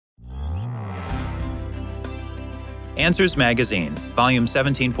Answers Magazine, Volume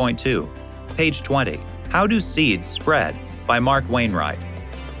 17.2, page 20. How Do Seeds Spread? By Mark Wainwright.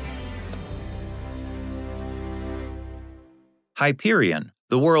 Hyperion,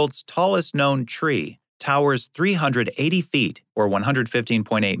 the world's tallest known tree, towers 380 feet, or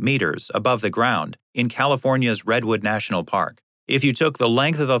 115.8 meters, above the ground in California's Redwood National Park. If you took the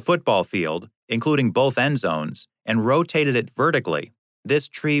length of a football field, including both end zones, and rotated it vertically, this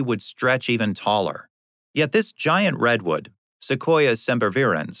tree would stretch even taller. Yet this giant redwood, Sequoia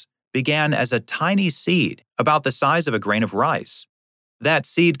sempervirens, began as a tiny seed about the size of a grain of rice. That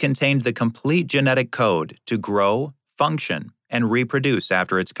seed contained the complete genetic code to grow, function, and reproduce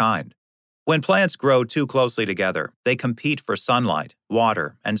after its kind. When plants grow too closely together, they compete for sunlight,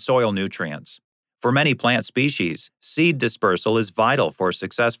 water, and soil nutrients. For many plant species, seed dispersal is vital for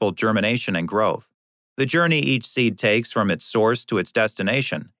successful germination and growth. The journey each seed takes from its source to its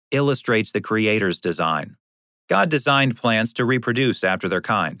destination illustrates the Creator's design. God designed plants to reproduce after their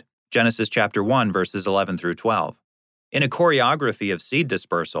kind. Genesis chapter 1, verses 11 through 12. In a choreography of seed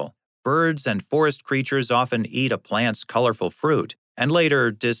dispersal, birds and forest creatures often eat a plant's colorful fruit and later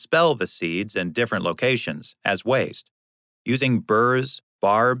dispel the seeds in different locations as waste. Using burrs,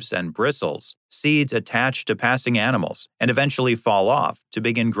 barbs, and bristles, seeds attach to passing animals and eventually fall off to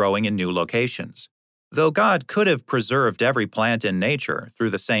begin growing in new locations. Though God could have preserved every plant in nature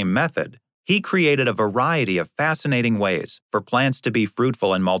through the same method, He created a variety of fascinating ways for plants to be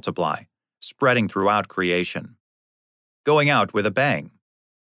fruitful and multiply, spreading throughout creation. Going out with a bang.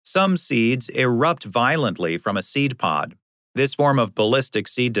 Some seeds erupt violently from a seed pod. This form of ballistic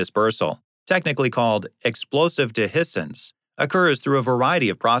seed dispersal, technically called explosive dehiscence, occurs through a variety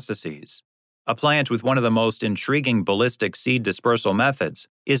of processes. A plant with one of the most intriguing ballistic seed dispersal methods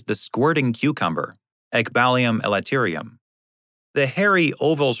is the squirting cucumber, Ecballium elaterium. The hairy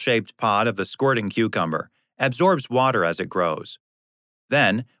oval-shaped pod of the squirting cucumber absorbs water as it grows.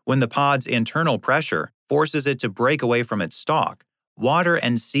 Then, when the pod's internal pressure forces it to break away from its stalk, water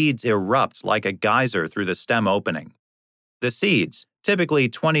and seeds erupt like a geyser through the stem opening. The seeds, typically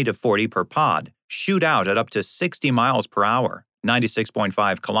 20 to 40 per pod, shoot out at up to 60 miles per hour,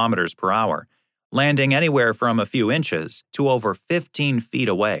 96.5 kilometers per hour, landing anywhere from a few inches to over 15 feet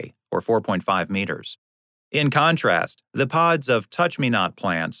away, or 4.5 meters. In contrast, the pods of touch-me-not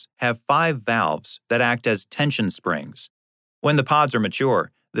plants have 5 valves that act as tension springs. When the pods are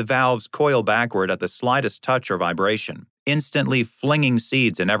mature, the valves coil backward at the slightest touch or vibration, instantly flinging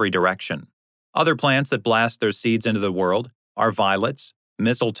seeds in every direction. Other plants that blast their seeds into the world are violets,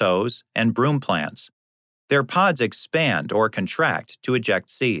 mistletoes, and broom plants. Their pods expand or contract to eject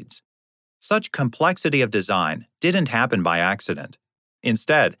seeds. Such complexity of design didn't happen by accident.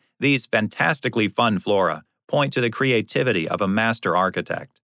 Instead, these fantastically fun flora point to the creativity of a master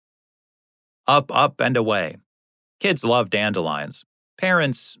architect. Up, up, and away. Kids love dandelions.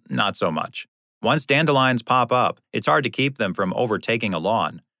 Parents, not so much. Once dandelions pop up, it's hard to keep them from overtaking a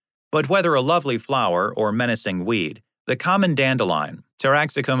lawn. But whether a lovely flower or menacing weed, the common dandelion,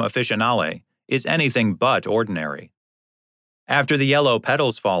 Taraxacum officinale, is anything but ordinary. After the yellow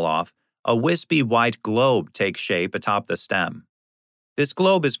petals fall off, a wispy white globe takes shape atop the stem. This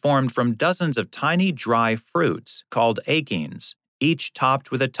globe is formed from dozens of tiny dry fruits called achenes, each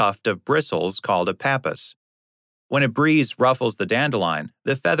topped with a tuft of bristles called a pappus. When a breeze ruffles the dandelion,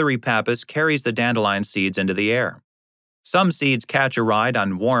 the feathery pappus carries the dandelion seeds into the air. Some seeds catch a ride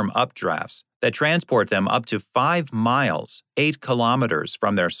on warm updrafts that transport them up to 5 miles, 8 kilometers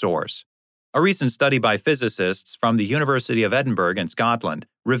from their source. A recent study by physicists from the University of Edinburgh in Scotland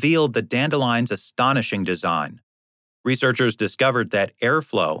revealed the dandelion's astonishing design. Researchers discovered that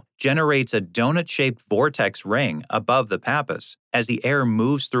airflow generates a donut-shaped vortex ring above the pappus as the air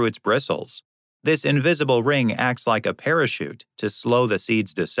moves through its bristles. This invisible ring acts like a parachute to slow the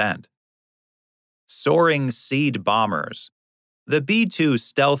seed's descent. Soaring seed bombers. The B-2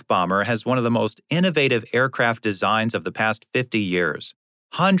 stealth bomber has one of the most innovative aircraft designs of the past 50 years.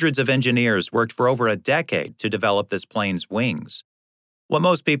 Hundreds of engineers worked for over a decade to develop this plane's wings. What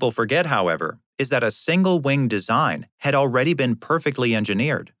most people forget, however, is that a single wing design had already been perfectly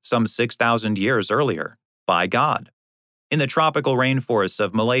engineered some 6,000 years earlier by God. In the tropical rainforests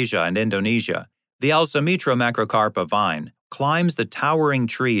of Malaysia and Indonesia, the Alsamitra macrocarpa vine climbs the towering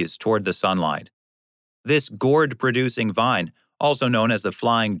trees toward the sunlight. This gourd-producing vine, also known as the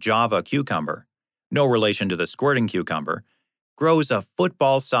flying Java cucumber, no relation to the squirting cucumber, grows a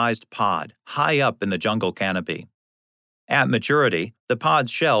football-sized pod high up in the jungle canopy. At maturity, the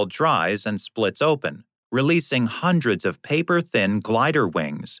pod's shell dries and splits open, releasing hundreds of paper-thin glider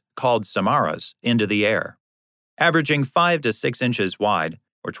wings, called samaras, into the air. Averaging 5 to 6 inches wide,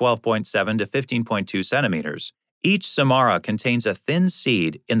 or 12.7 to 15.2 centimeters, Each samara contains a thin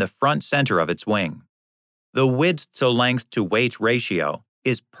seed in the front center of its wing. The width to length to weight ratio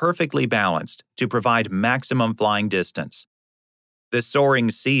is perfectly balanced to provide maximum flying distance. The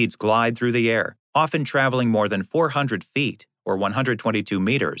soaring seeds glide through the air, often traveling more than 400 feet or 122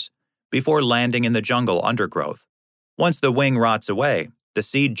 meters, before landing in the jungle undergrowth. Once the wing rots away, the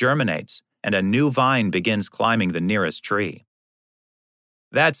seed germinates and a new vine begins climbing the nearest tree.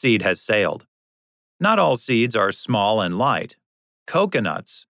 That seed has sailed. Not all seeds are small and light.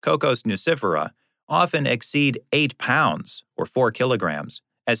 Coconuts, Cocos nucifera, often exceed 8 pounds or 4 kilograms,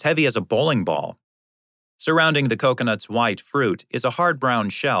 as heavy as a bowling ball. Surrounding the coconut's white fruit is a hard brown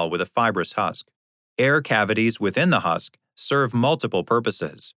shell with a fibrous husk. Air cavities within the husk serve multiple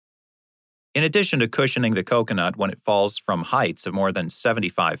purposes. In addition to cushioning the coconut when it falls from heights of more than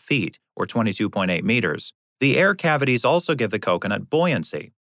 75 feet or 22.8 meters, the air cavities also give the coconut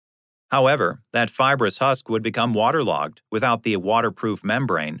buoyancy. However, that fibrous husk would become waterlogged without the waterproof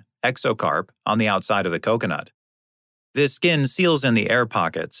membrane, exocarp, on the outside of the coconut. This skin seals in the air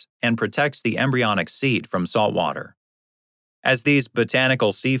pockets and protects the embryonic seed from salt water. As these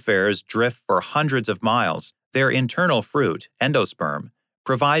botanical seafarers drift for hundreds of miles, their internal fruit, endosperm,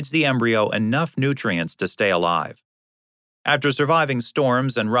 provides the embryo enough nutrients to stay alive. After surviving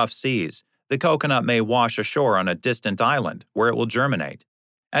storms and rough seas, the coconut may wash ashore on a distant island where it will germinate.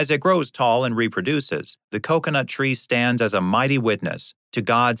 As it grows tall and reproduces, the coconut tree stands as a mighty witness to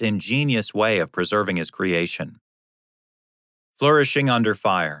God's ingenious way of preserving His creation. Flourishing under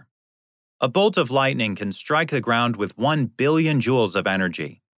fire. A bolt of lightning can strike the ground with 1 billion joules of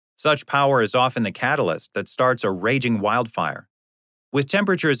energy. Such power is often the catalyst that starts a raging wildfire. With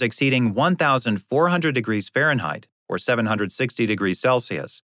temperatures exceeding 1,400 degrees Fahrenheit or 760 degrees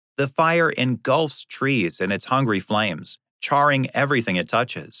Celsius, the fire engulfs trees in its hungry flames, charring everything it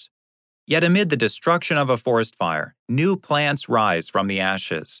touches. Yet amid the destruction of a forest fire, new plants rise from the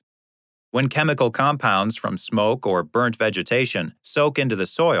ashes. When chemical compounds from smoke or burnt vegetation soak into the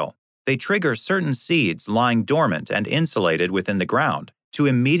soil, they trigger certain seeds lying dormant and insulated within the ground to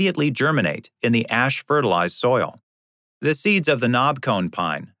immediately germinate in the ash-fertilized soil. The seeds of the knobcone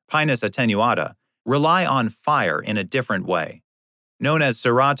pine, Pinus attenuata, rely on fire in a different way. Known as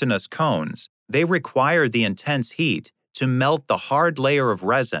serotinous cones, they require the intense heat to melt the hard layer of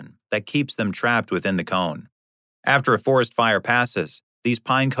resin that keeps them trapped within the cone. After a forest fire passes, these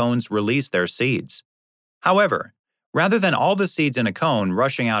pine cones release their seeds. However, rather than all the seeds in a cone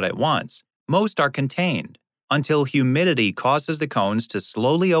rushing out at once, most are contained until humidity causes the cones to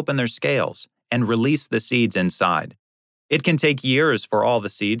slowly open their scales and release the seeds inside. It can take years for all the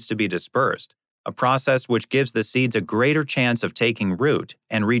seeds to be dispersed, a process which gives the seeds a greater chance of taking root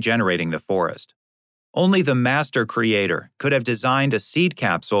and regenerating the forest. Only the master creator could have designed a seed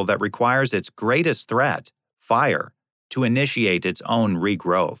capsule that requires its greatest threat, fire, to initiate its own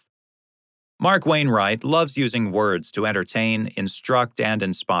regrowth. Mark Wainwright loves using words to entertain, instruct, and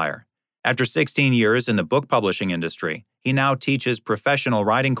inspire. After 16 years in the book publishing industry, he now teaches professional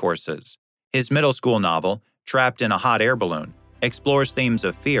writing courses. His middle school novel, Trapped in a Hot Air Balloon, explores themes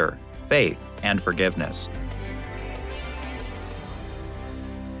of fear, faith, and forgiveness.